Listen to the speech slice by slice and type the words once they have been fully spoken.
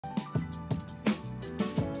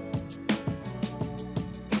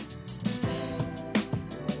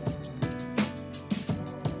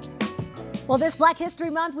Well, this Black History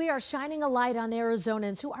Month, we are shining a light on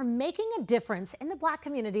Arizonans who are making a difference in the Black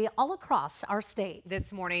community all across our state.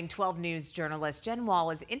 This morning, 12 News journalist Jen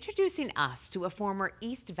Wall is introducing us to a former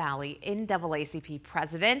East Valley NAACP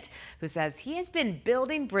President who says he has been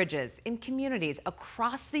building bridges in communities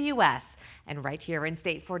across the U.S. and right here in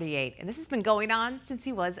State 48. And this has been going on since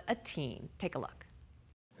he was a teen. Take a look.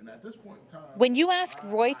 When you ask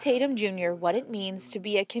Roy Tatem Jr. what it means to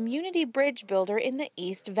be a community bridge builder in the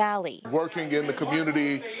East Valley. Working in the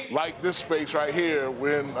community like this space right here,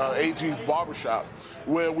 we're in AG's Barbershop,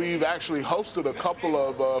 where we've actually hosted a couple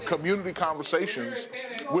of community conversations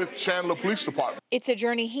with Chandler Police Department. It's a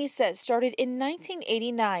journey he says started in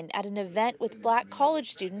 1989 at an event with Black college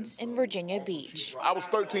students in Virginia Beach. I was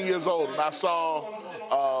 13 years old and I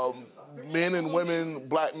saw men and women,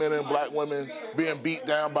 black men and black women being beat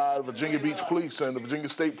down by the Virginia Beach Police and the Virginia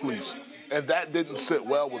State Police. And that didn't sit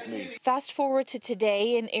well with me. Fast forward to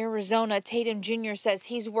today in Arizona, Tatem Jr. says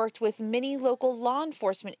he's worked with many local law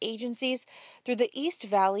enforcement agencies through the East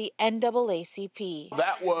Valley NAACP.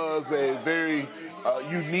 That was a very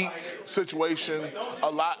unique situation.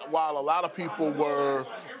 While a lot of people were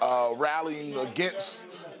rallying against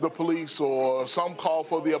the police, or some call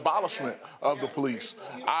for the abolishment of the police,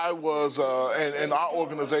 I was, and our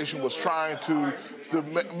organization was trying to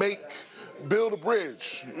build a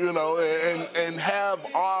bridge, you know, and have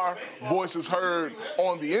our voices heard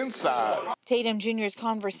on the inside. Tatem Jr.'s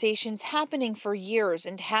conversations happening for years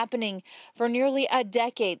and happening for nearly a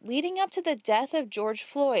decade, leading up to the death of George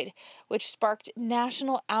Floyd, which sparked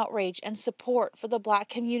national outrage and support for the Black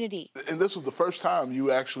community. And this was the first time you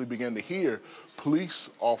actually began to hear police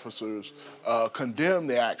officers condemn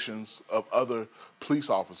the actions of other police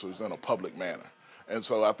officers in a public manner. And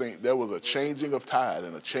so I think there was a changing of tide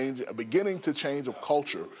and a beginning to change of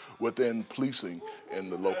culture within policing in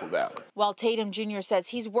the local valley. While Tatem Jr. says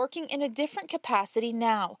he's working in a different capacity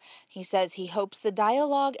now, he says he hopes the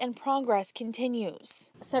dialogue and progress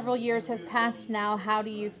continues. Several years have passed now. How do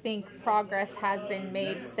you think progress has been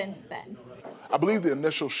made since then? I believe the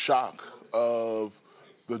initial shock of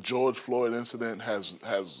the George Floyd incident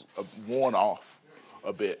has worn off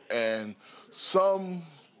a bit, and some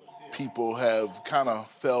people have kind of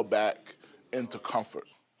fell back into comfort.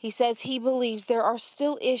 He says he believes there are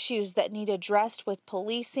still issues that need addressed with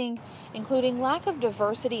policing, including lack of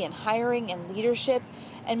diversity in hiring and leadership,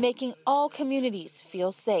 and making all communities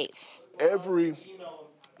feel safe. Every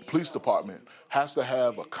police department has to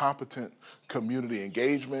have a competent community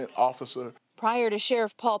engagement officer. Prior to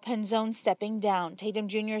Sheriff Paul Penzone stepping down, Tatem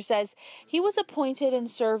Jr. says he was appointed and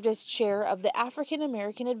served as chair of the African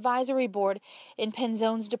American Advisory Board in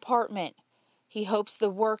Penzone's department. He hopes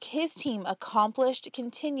the work his team accomplished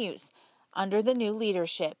continues under the new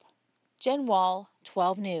leadership. Jen Wall,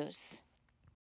 12 News.